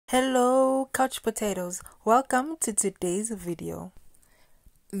Hello couch potatoes, welcome to today's video.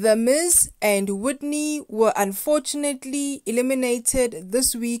 The Miz and Whitney were unfortunately eliminated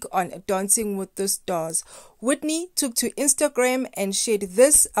this week on Dancing with the Stars. Whitney took to Instagram and shared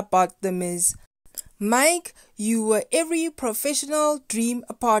this about the Miz. Mike, you were every professional dream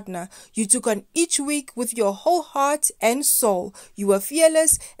partner. You took on each week with your whole heart and soul. You were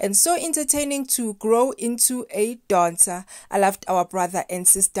fearless and so entertaining to grow into a dancer. I loved our brother and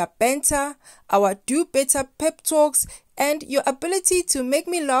sister banter, our do better pep talks, and your ability to make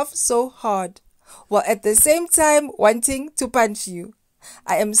me laugh so hard, while at the same time wanting to punch you.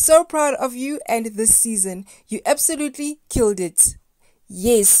 I am so proud of you and this season. You absolutely killed it.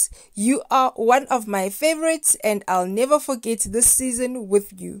 Yes, you are one of my favorites and I'll never forget this season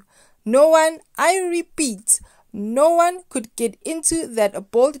with you. No one, I repeat, no one could get into that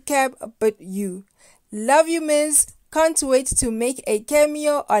bold cap but you. Love you, Miz. Can't wait to make a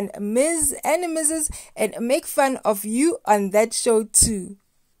cameo on Miz and Mrs. and make fun of you on that show too.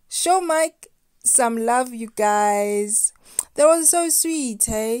 Show Mike some love, you guys. That was so sweet,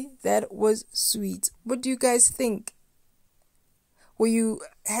 hey? That was sweet. What do you guys think? Were you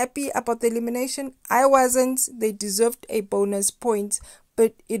happy about the elimination? I wasn't. They deserved a bonus point,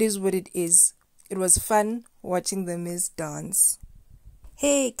 but it is what it is. It was fun watching the Miz dance.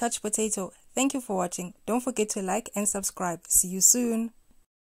 Hey couch potato, thank you for watching. Don't forget to like and subscribe. See you soon.